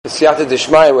Siyata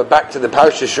Dishmaya, we're back to the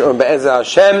Parsha Be'ezah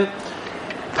Hashem,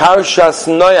 Parshas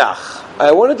Noach.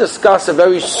 I want to discuss a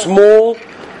very small,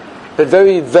 but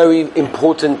very, very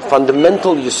important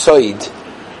fundamental yisoid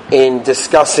in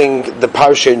discussing the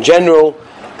Parsha in general,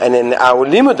 and in our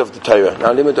limit of the Torah,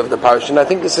 our limit of the Parsha. And I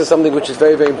think this is something which is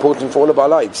very, very important for all of our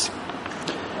lives.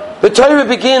 The Torah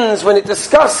begins when it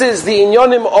discusses the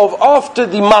inyonim of after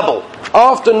the Mabul,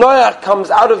 after Noach comes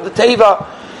out of the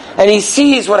Teva, and he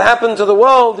sees what happened to the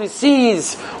world, he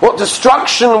sees what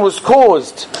destruction was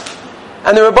caused.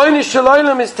 And the Rabbeinu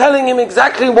Shalom is telling him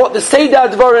exactly what the Seder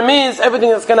Dvarim is, everything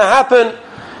that's going to happen,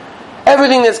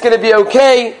 everything that's going to be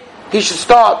okay. He should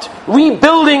start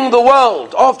rebuilding the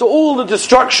world after all the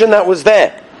destruction that was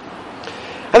there.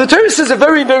 And the Torah says a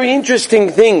very, very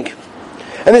interesting thing.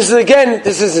 And this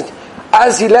is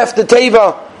as he left the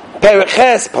Teva, Perek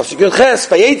Ches, Pasuk Yud Ches,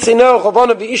 Vayetze Noach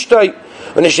Avanav v'Ishtoi.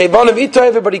 When the Shevanav Ito,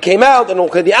 everybody came out, and all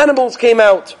the animals came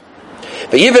out.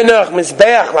 V'yiven Noach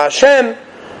Mizbeach LaHashem.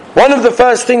 One of the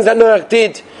first things that Noach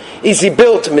did is he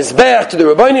built Mizbeach to the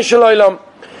Rabbeinu Shalom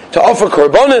to offer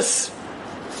korbanos.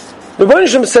 The Rabbeinu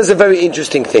Shalom says a very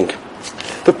interesting thing.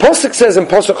 The Pasuk says in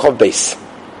Pasuk Chav Beis.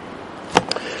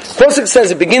 Pasuk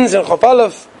says, it begins in Chav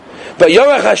Aleph,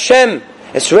 V'yorach Hashem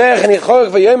Esreach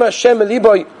Nichorach V'yom Hashem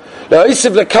Eliboy. Don't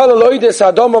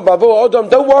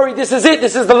worry, this is it.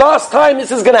 This is the last time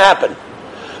this is going to happen.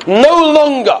 No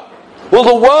longer will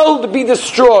the world be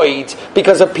destroyed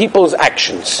because of people's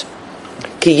actions.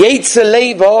 Person has a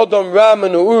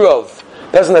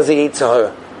Yetzer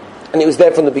Hara, and it was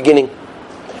there from the beginning.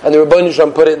 And the Rebbeinu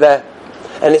Shalom put it there,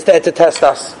 and it's there to test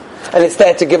us, and it's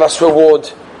there to give us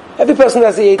reward. Every person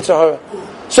has a Yetzer Hara.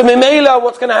 So Mimela,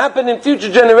 what's going to happen in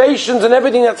future generations and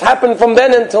everything that's happened from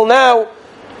then until now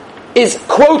is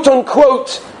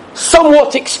quote-unquote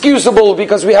somewhat excusable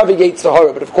because we have a Yetzer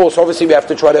Hara. But of course, obviously we have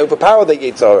to try to overpower the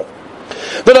Yetzer Hara.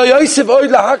 But Yosef Oid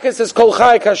Lahakis says, Kol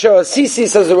Chai Kasher Sisi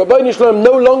says, the Rabbeinu Shalom,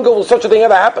 no longer will such a thing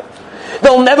ever happen.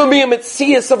 There'll never be a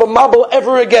Metzias of a Mabul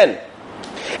ever again.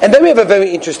 And then we have a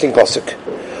very interesting pasuk.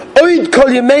 Oid Kol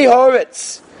Yemei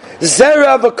Haaretz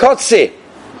Zera V'Kotze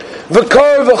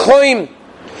V'Kor V'Choim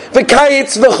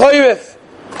V'Kayetz V'Choyref.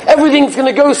 Everything's going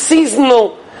to go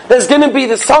seasonal. There's going to be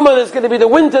the summer, there's going to be the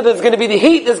winter, there's going to be the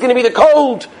heat, there's going to be the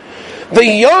cold.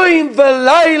 V'yoim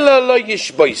v'layla lo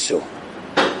yishboisu.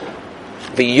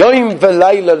 V'yoim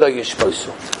v'layla lo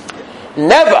yishboisu.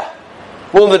 Never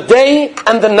will the day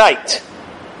and the night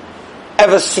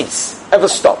ever cease, ever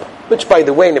stop. Which, by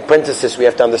the way, in apprentices we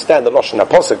have to understand the Lashon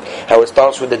HaPosuk, how it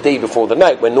starts with the day before the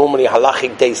night, when normally a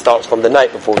halachic day starts from the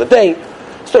night before the day.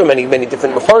 So many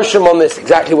different Mefarshim on this,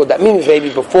 exactly what that means. Maybe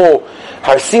before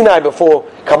Har Sinai, before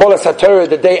Kabbalah Satorah,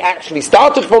 the day actually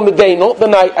started from the day, not the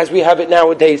night as we have it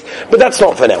nowadays. But that's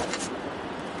not for now.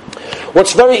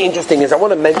 What's very interesting is I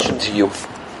want to mention to you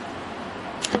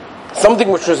something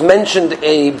which was mentioned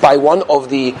by one of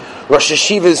the Rosh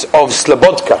Hashivas of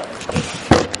Slobodka,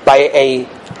 by the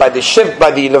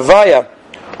Levaya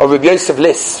of Rabbi Yosef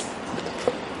Liss.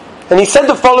 And he said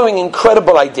the following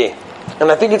incredible idea. And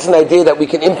I think it's an idea that we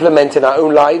can implement in our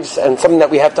own lives, and something that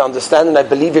we have to understand. And I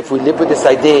believe if we live with this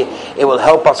idea, it will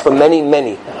help us for many,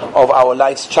 many of our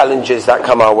life's challenges that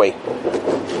come our way.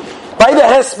 By the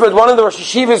Hesped, one of the Rosh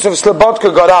Hashivas of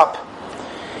Slobodka got up,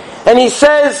 and he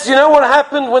says, you know what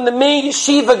happened when the Meir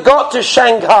Yeshiva got to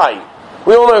Shanghai?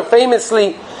 We all know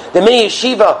famously the Meir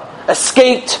Yeshiva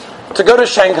escaped to go to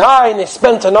Shanghai, and they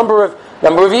spent a number of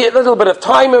years, a little bit of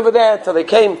time over there until they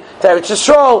came to Eretz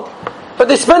Yisrael. But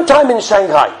they spent time in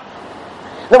Shanghai.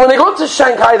 Now when they got to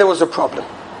Shanghai, there was a problem.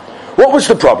 What was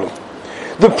the problem?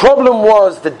 The problem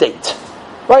was the date.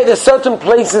 Right? There's certain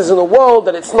places in the world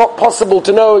that it's not possible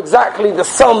to know exactly the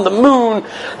sun, the moon,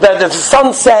 the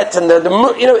sunset, and the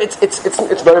moon. You know, it's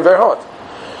very, very hard.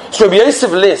 So Rabbi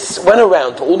Yosef Liss went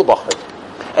around to all the Bachar,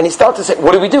 and he started to say,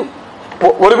 what do we do?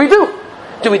 What do we do?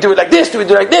 Do we do it like this? Do we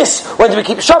do it like this? When do we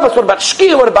keep Shabbos? What about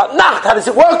Shkia? What about Nacht? How does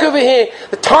it work over here?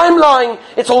 The timeline,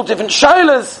 it's all different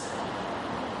shaylas.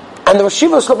 And the Rosh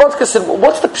Hashiva Slobodka said, well,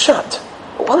 what's the pshat?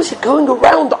 Why is he going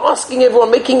around asking everyone,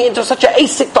 making it into such an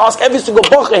asik to ask every single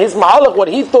bacher his mahalach, what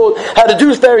he thought, how to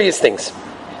do various things?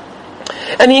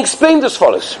 And he explained as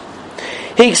follows.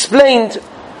 He explained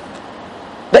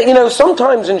that,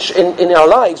 sometimes in our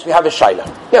lives we have a shayla.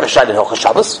 We have a shayla in Hilchos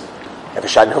Shabbos. We have a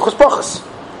shayla in Hilchos Brachos.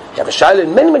 You have a shayla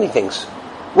in many, many things.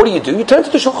 What do? You turn to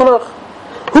the Shulchan Aruch.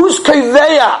 Who's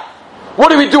koveya? What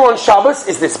do we do on Shabbos?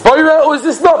 Is this boira or is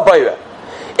this not boira?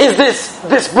 Is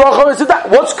this bracha or is it that?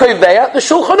 What's koveya? The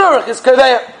Shulchan Aruch is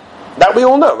koveya. That we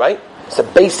all know, right? It's a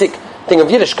basic thing of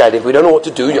Yiddishkeit. If we don't know what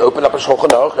to do, you open up a Shulchan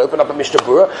Aruch, you open up a Mishnah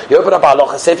Berurah, you open up a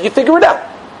Halacha Sefer, you figure it out.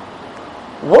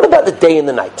 what about the day and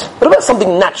the night? What about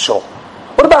something natural?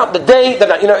 What about the day, the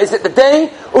night? Is it the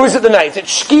day or is it the night? Is it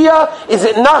shkia? Is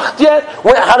it nacht yet?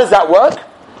 How does that work?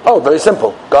 Oh, very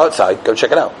simple. Go outside, go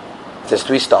check it out. If there's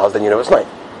 3 stars, then you know it's night.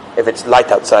 If it's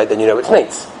light outside, then you know it's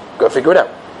night. Go figure it out.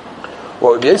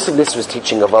 What Rabbi Yosef Liss was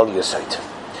teaching of Al Yesod.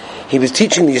 He was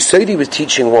teaching, the Yesod he was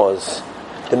teaching was,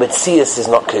 the Metzias is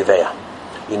not Koveya.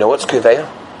 You know what's Koveya?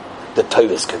 The Torah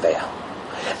is Koveya.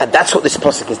 And that's what this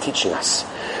pasuk is teaching us.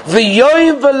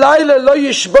 V'yoyim v'layla lo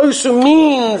yishbosu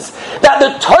means that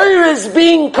the Torah is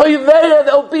being koveya.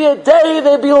 There'll be a day,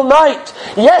 there'll be a night.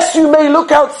 Yes, you may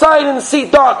look outside and see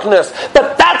darkness,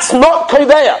 but that's not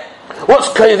koveya. What's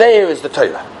koveya is the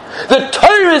Torah. The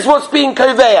Torah is what's being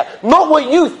koveya, not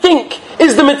what you think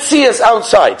is the Metzias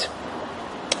outside.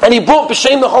 And he brought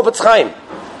b'shem the Chofetz Chaim.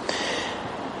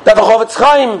 That the Chofetz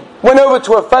Chaim went over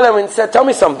to a fellow and said, tell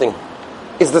me something.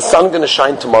 Is the sun going to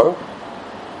shine tomorrow?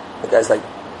 The guy's like,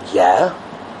 yeah.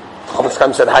 The Chofetz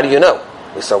Chaim said, how do you know?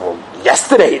 He said, well,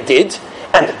 yesterday it did,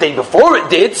 and the day before it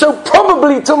did, so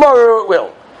probably tomorrow it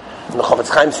will. And the Chofetz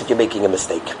Chaim said, you're making a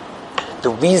mistake.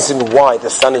 The reason why the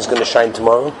sun is going to shine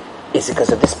tomorrow is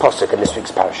because of this pasuk in this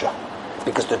week's parasha.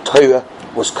 Because the Torah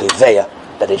was koveya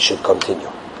that it should continue.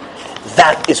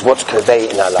 That is what's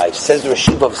koveya in our lives. Says the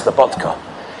Rashiva of Slobodka,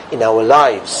 in our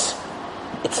lives,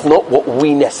 it's not what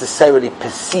we necessarily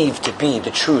perceive to be the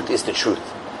truth is the truth.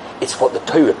 It's what the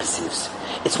Torah perceives.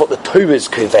 It's what the Torah is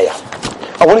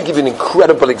koveya. I want to give you an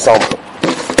incredible example.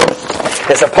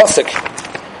 There's a pasuk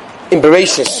in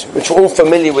Bereshis, which we're all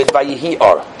familiar with, Vayihi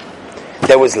Or.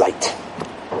 There was light.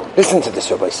 Listen to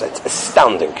this, Rabbi said. It's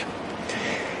astounding.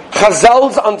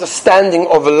 Chazal's understanding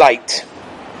of light,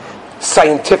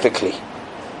 scientifically,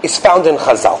 is found in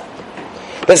Chazal.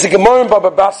 There's a Gemara in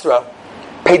Baba Basra,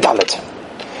 Pei Dalet,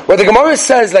 where the Gemara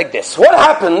says like this. What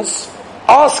happens,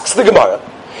 asks the Gemara,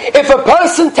 if a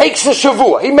person takes a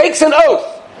shavua, he makes an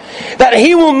oath that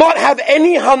he will not have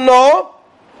any hana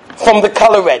from the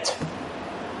color red.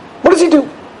 What does he do?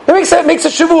 He makes a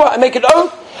shavua and make an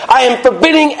oath. I am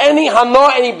forbidding any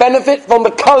hana, any benefit from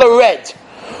the color red.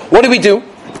 What do?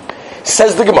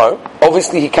 Says the Gemara,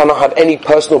 obviously he cannot have any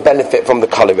personal benefit from the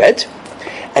color red,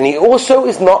 and he also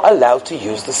is not allowed to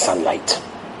use the sunlight.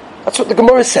 That's what the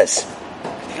Gemara says.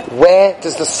 Where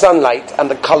does the sunlight and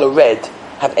the color red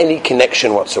have any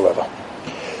connection whatsoever?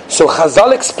 So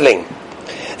Chazal explain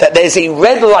that there's a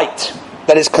red light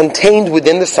that is contained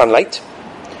within the sunlight,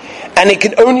 and it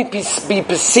can only be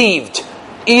perceived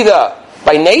either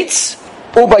by nates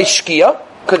or by shkia,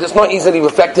 because it's not easily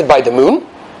reflected by the moon.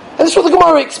 And that's what the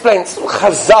Gemara explains.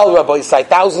 Chazal, Rabbi Yisai,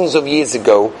 thousands of years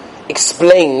ago,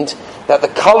 explained that the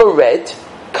color red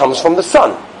comes from the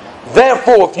sun.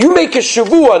 Therefore, if you make a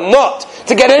shavua not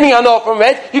to get any hana from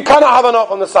red, you cannot have hana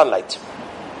from the sunlight.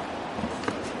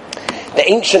 The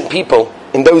ancient people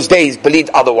in those days believed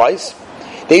otherwise.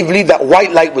 They believed that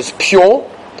white light was pure.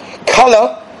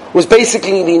 Color was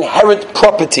basically the inherent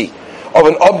property of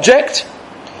an object,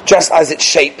 just as its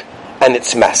shape and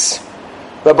its mass.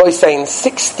 Rabbi is saying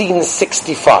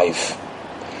 1665.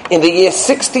 In the year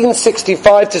 1665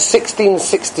 to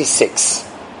 1666,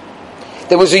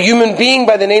 there was a human being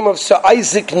by the name of Sir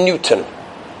Isaac Newton.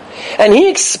 And he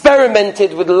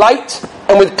experimented with light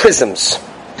and with prisms.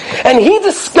 And he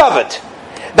discovered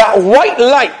that white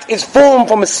light is formed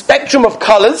from a spectrum of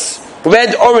colors: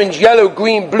 red, orange, yellow,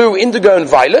 green, blue, indigo, and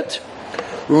violet.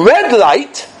 Red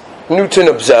light, Newton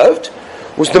observed,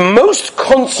 was the most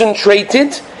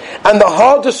concentrated and the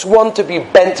hardest one to be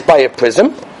bent by a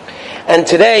prism. And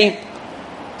today,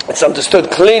 it's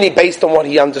understood clearly based on what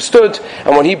he understood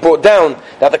and what he brought down,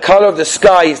 that the color of the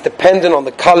sky is dependent on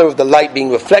the color of the light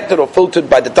being reflected or filtered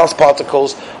by the dust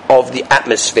particles of the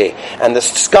atmosphere. And the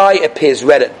sky appears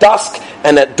red at dusk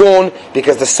and at dawn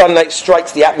because the sunlight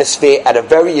strikes the atmosphere at a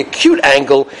very acute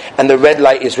angle and the red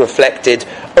light is reflected,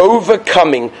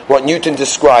 overcoming what Newton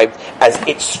described as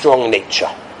its strong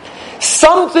nature.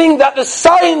 Something that the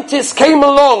scientists came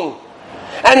along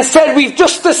and said, we've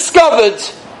just discovered,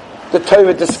 the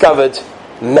Torah discovered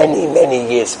many,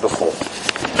 many years before.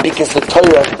 Because the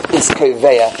Torah is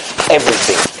koveya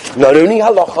everything. Not only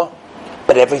halacha,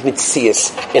 but every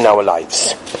mitzias in our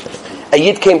lives. A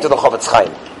Yid came to the Chofetz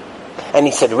Chaim and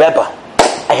he said, Rebbe,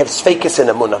 I have sveikus in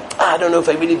Amunah. I don't know if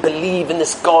I really believe in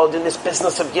this God, in this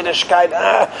business of Yiddishkeit.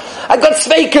 I got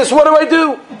sveikus, what do I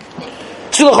do?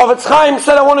 So the Chofetz Chaim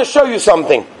said, I want to show you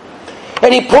something.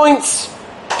 And he points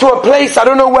to a place, I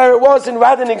don't know where it was in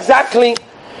Radin exactly,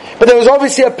 but there was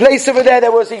obviously a place over there.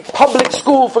 There was a public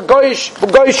school for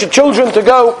Goyish children to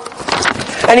go.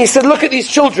 And he said, look at these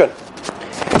children.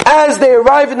 As they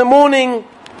arrive in the morning,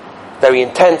 very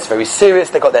intense, very serious.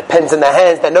 They got their pens in their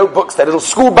hands, their notebooks, their little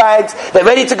school bags. They're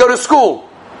ready to go to school.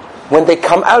 When they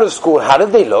come out of school, how do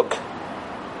they look?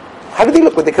 How do they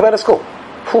look when they come out of school?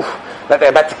 Whew, like they're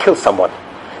about to kill someone.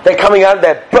 They're coming out,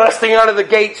 they're bursting out of the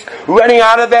gates, running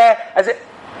out of there.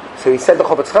 So he said the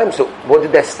Chofetz Chaim, so what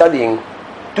did their studying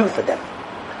do for them?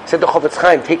 He said the Chofetz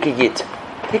Chaim, take a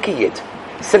yid.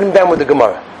 Sit him down with the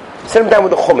Gemara. Sit him down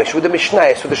with the Chumash, with the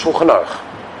Mishnayos, with the Shulchan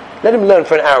Aruch. Let him learn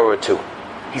for an hour or two.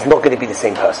 He's not going to be the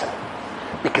same person.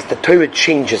 Because the Torah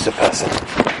changes a person.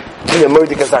 There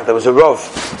was a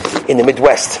Rav in the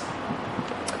Midwest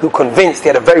who convinced, he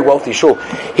had a very wealthy shul,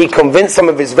 he convinced some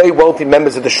of his very wealthy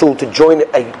members of the shul to join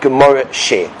a Gemara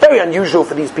share. Very unusual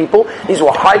for these people. These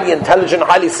were highly intelligent,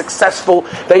 highly successful,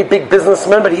 very big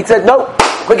businessmen, but he said, no,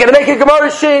 we're going to make a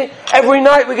Gemara share every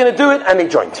night, we're going to do it, and they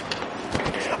joined.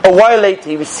 A while later,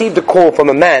 he received a call from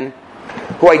a man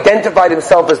who identified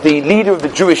himself as the leader of the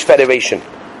Jewish Federation.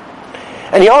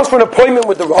 And he asked for an appointment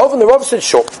with the Rav, and the Rav said,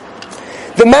 sure.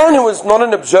 The man, who was not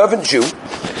an observant Jew,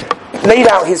 laid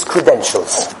out his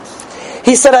credentials.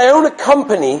 He said, I own a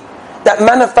company that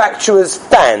manufactures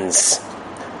fans.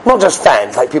 Not just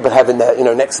fans, like people have in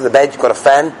their, next to the bed, you've got a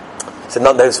fan. He said,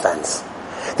 not those fans.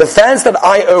 The fans that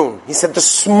I own, he said, the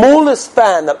smallest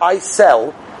fan that I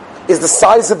sell is the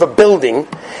size of a building,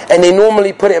 and they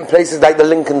normally put it in places like the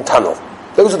Lincoln Tunnel.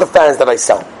 Those are the fans that I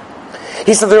sell.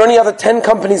 He said there are only other 10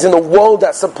 companies in the world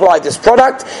that supply this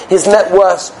product. His net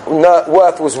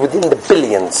worth was within the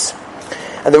billions.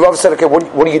 And the Rav said, okay,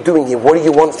 what are you doing here? What do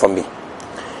you want from me?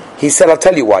 He said, I'll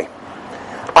tell you why.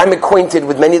 I'm acquainted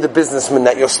with many of the businessmen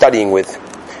that you're studying with,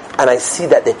 and I see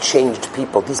that they're changed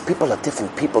people. These people are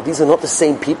different people. These are not the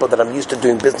same people that I'm used to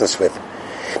doing business with.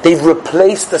 They've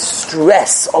replaced the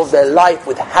stress of their life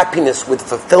with happiness, with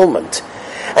fulfillment.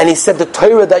 And he said, the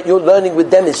Torah that you're learning with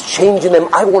them is changing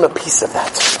them. I want a piece of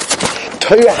that.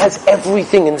 Torah has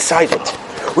everything inside it.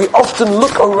 We often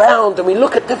look around and we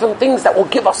look at different things that will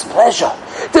give us pleasure,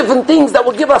 different things that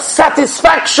will give us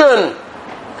satisfaction.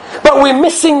 But we're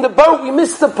missing the boat, we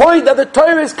miss the point that the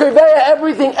Torah is Koveya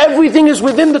everything. Everything is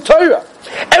within the Torah.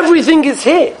 Everything is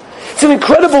here. It's an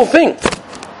incredible thing.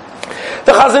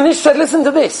 The Chazon Ish said, listen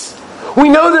to this. We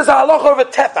know there's a halacha of a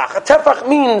tefach. A tefach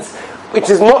means, which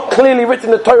is not clearly written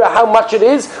in the Torah how much it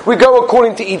is, we go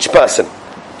according to each person.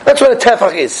 That's what a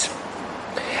tefach is.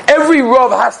 Every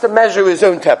Rav has to measure his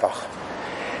own tefach.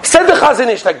 Said the Chazon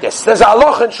Ish like this. There's a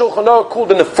halacha in Shulchan Aruch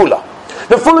called a nefula.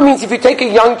 Nefula means if you take a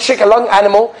young chick, a young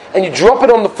animal, and you drop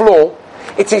it on the floor,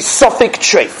 it's a sofik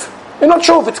treif. You're not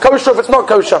sure if it's kosher or if it's not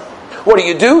kosher. What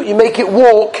do? You make it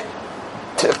walk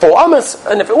for amas,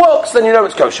 and if it works, then you know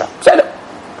it's kosher. Said it.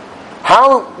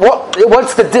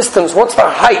 What's the distance, what's the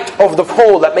height of the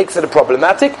fall that makes it a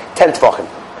problematic? 10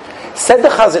 tvachim. Said the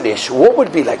Chazon Ish, what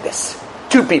would be like this?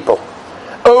 2 people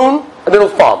own a little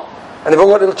farm, and they've all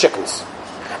got little chickens.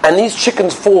 And these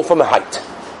chickens fall from a height.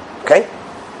 Okay?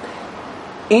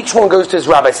 Each one goes to his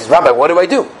rabbi, says, Rabbi, what do I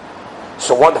do?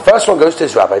 So the first one goes to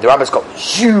his rabbi. The rabbi's got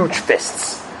huge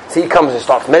fists. So he comes and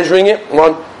starts measuring it.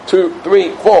 1, 2,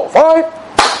 3, 4, 5,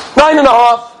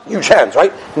 9.5. Huge hands,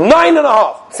 right?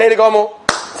 9.5. Say the Gomel.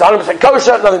 It's 100%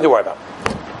 kosher, nothing to worry about.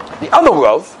 The other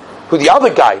Rav, who the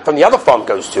other guy from the other farm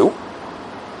goes to,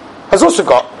 has also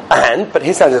got a hand, but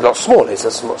his hand is a lot smaller. It's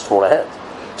a smaller hand.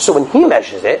 So when he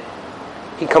measures it,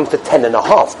 he comes to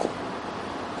 10.5.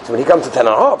 So when he comes to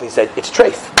 10.5, he said, it's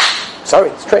treif. Sorry,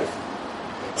 it's treif.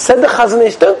 Said the Chazon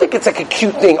Ish, don't think it's like a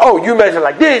cute thing. Oh, you measure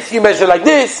like this, you measure like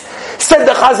this. Said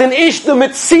the Chazon Ish, the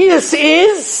metzias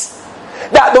is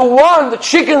that the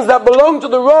chickens that belong to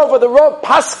the Rav or the Rav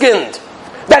paskined,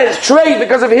 that it's treif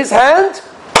because of his hand,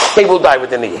 they will die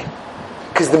within a year.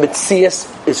 Because the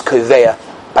metzias is koveya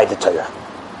by the Torah.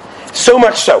 So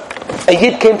much so, a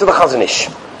Yid came to the Chazon Ish.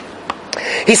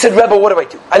 He said, Rebbe, what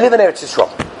do? I live in Eretz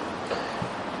Yisrael.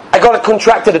 I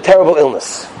contracted a terrible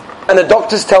illness. And the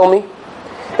doctors tell me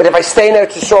that if I stay in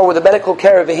Eretz Yisrael with the medical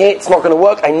care over here, it's not going to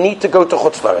work. I need to go to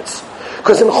Chutz La'aretz.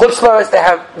 Because in Chutz La'aretz they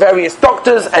have various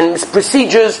doctors and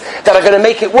procedures that are going to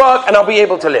make it work and I'll be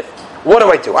able to live. What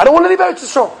do? I don't want to leave Eretz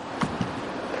Yisrael.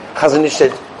 Chazon Ish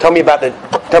said, tell me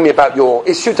about your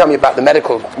issue, tell me about the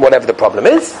medical, whatever the problem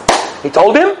is. He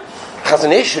told him,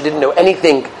 Chazon Ish, who didn't know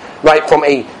anything right from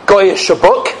a goyish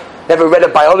book, never read a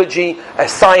biology, a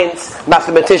science,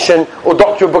 mathematician, or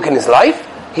doctoral book in his life.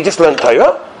 He just learned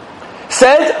Torah.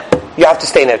 Said, you have to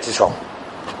stay in Eretz Yisrael.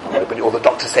 But all the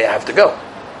doctors say I have to go.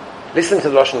 Listen to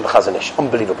the Lashon of the Chazon Ish.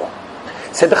 Unbelievable.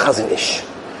 Said the Chazon Ish,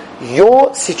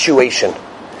 your situation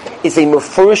is a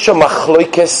mefurisha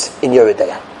machloikes in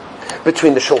Yeridea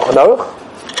between the Shulchan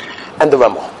Aruch and the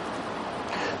Ramah.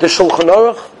 The Shulchan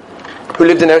Aruch, who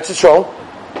lived in Eretz Yisrael,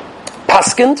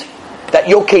 paskined that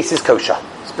your case is kosher.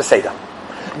 It's Beseda.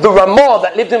 The Ramah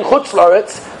that lived in Chutz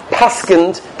La'aretz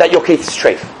paskened that your case is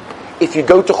treif. If you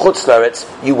go to Chutz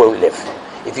La'aretz, you won't live.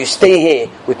 If you stay here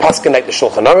with pasken like the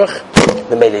Shulchan Aruch,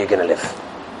 then maybe you're going to live.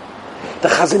 The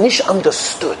Chazon Ish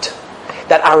understood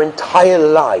that our entire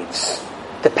lives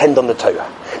depend on the Torah.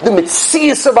 The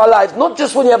mitzias of our lives, not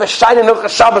just when you have a shayla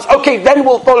of Shabbos, okay, then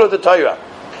we'll follow the Torah.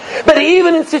 But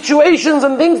even in situations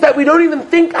and things that we don't even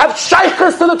think have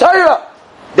shaykhs to the Torah,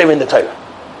 they're in the Torah.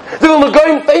 The Vilna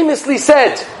Gaon famously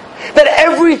said that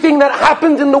everything that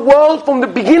happened in the world from the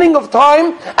beginning of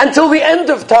time until the end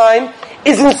of time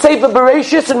is in Sefer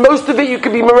Bereshis, and most of it you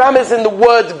could be merames in the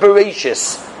word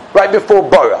Bereshis, right before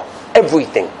Bara.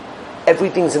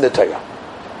 Everything's in the Torah.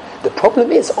 The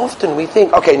problem is, often we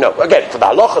think, okay, no, again, for the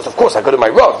halachas, of course, I go to my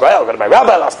Rav, right? I'll go to my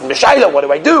rabbi, I'll ask him the shayla, what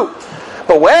do I do?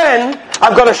 But when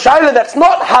I've got a shayla that's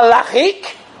not halachic,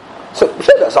 so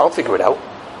I'll figure it out.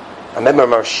 I remember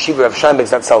my Shiva of Sheinberg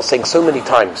Zatzal saying so many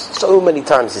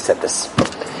times he said this.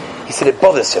 He said it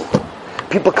bothers him.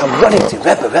 People come running to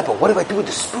him, Rebbe, what do I do with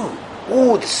the spoon?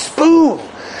 Oh, the spoon!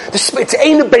 It's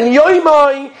Eina Ben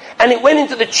Yoimai, and it went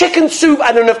into the chicken soup.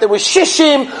 I don't know if there was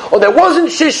shishim, or there wasn't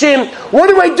shishim. What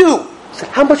do I do? He said,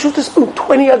 how much was the spoon?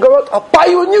 20 agarot? I'll buy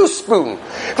you a new spoon.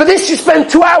 For this you spend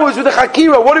 2 hours with a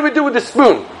chakira. What do we do with the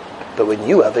spoon? But when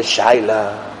you have a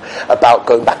shayla about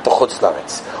going back to Chutz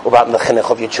La'aretz, or about the chinuch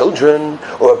of your children,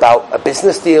 or about a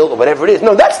business deal, or whatever it is,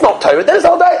 no, that's not Torah. That is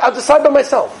I'll decide by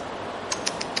myself.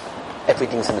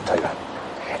 Everything's in the Torah.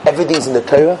 Everything's in the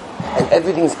Torah, and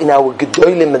everything's in our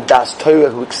Gedolim and Das Torah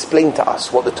who explain to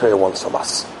us what the Torah wants from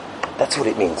us. That's what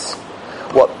it means.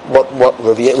 What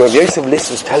Rav Yosef Liss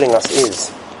was telling us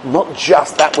is not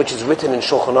just that which is written in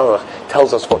Shulchan Aruch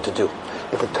tells us what to do,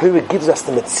 but the Torah gives us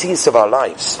the metzias of our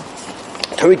lives.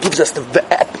 The Torah gives us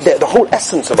the whole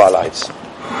essence of our lives.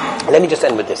 Let me just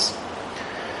end with this.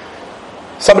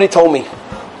 Somebody told me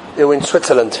they were in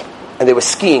Switzerland and they were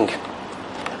skiing,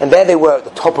 and there they were at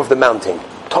the top of the mountain.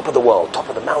 Top of the world, top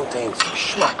of the mountains,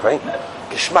 geschmack, right?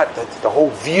 Geschmack, the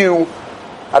whole view.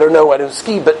 I don't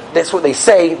ski, but that's what they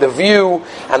say, the view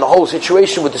and the whole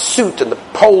situation with the suit and the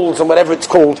poles and whatever it's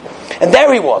called. And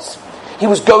there he was. He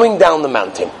was going down the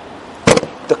mountain.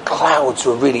 The clouds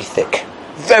were really thick.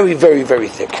 Very, very, very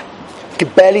thick. You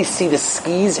could barely see the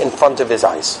skis in front of his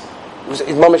eyes.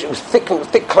 It was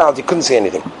thick clouds, he couldn't see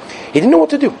anything. He didn't know what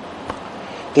to do.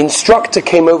 The instructor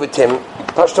came over to him,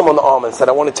 touched him on the arm and said,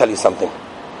 I want to tell you something.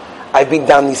 I've been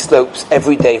down these slopes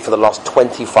every day for the last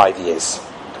 25 years.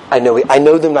 I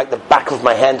know them like the back of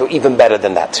my hand, or even better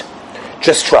than that.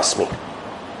 Just trust me.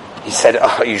 He said,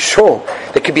 are you sure?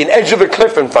 There could be an edge of a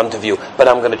cliff in front of you, but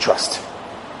I'm going to trust.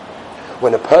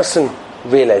 When a person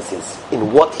realizes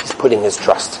in what he's putting his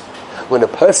trust, when a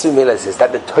person realizes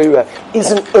that the Torah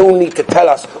isn't only to tell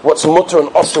us what's mutter and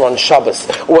osir on Shabbos,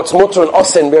 or what's mutter and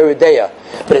osir in Beredeya,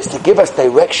 but it's to give us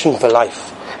direction for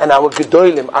life. And our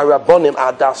Gedolim, our Rabbonim,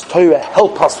 our Das Torah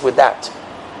help us with that.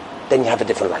 Then you have a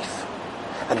different life.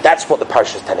 And that's what the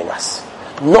Parsha is telling us.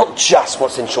 Not just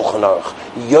what's in Shulchan Aruch,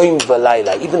 Yom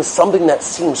V'Layla, even something that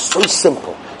seems so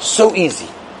simple, so easy.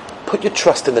 Put your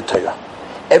trust in the Torah.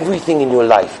 Everything in your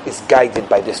life is guided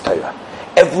by this Torah.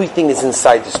 Everything is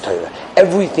inside this Torah.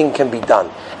 Everything can be done.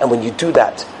 And when you do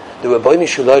that, the Rabbeinu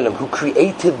Shalom, who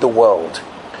created the world,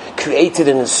 created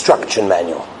an instruction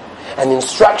manual. And the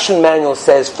instruction manual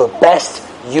says, for best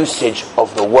usage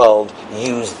of the world,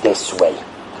 use this way.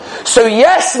 So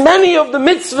yes, many of the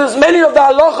mitzvahs, many of the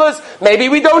halachas, maybe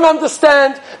we don't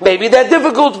understand, maybe they're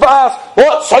difficult for us.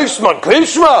 What? Soisman,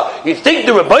 Krishma? You think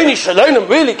the Rabbeinu Shalom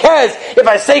really cares if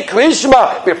I say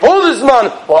Krishma before this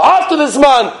man or after this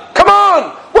man? Come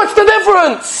on! What's the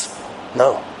difference?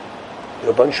 No.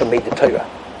 The Rabbeinu Shalom made the Torah.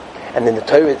 And in the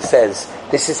Torah it says,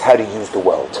 this is how to use the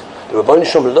world. The Rabbeinu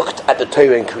Shalom looked at the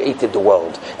Torah and created the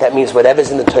world. That means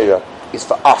whatever's in the Torah is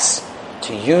for us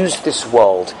to use this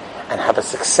world and have a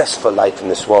successful life in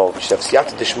this world. We should have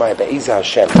siyata d'shmaya be'ezah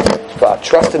Hashem, for our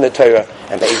trust in the Torah,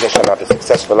 and be'ezah Hashem have a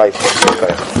successful life.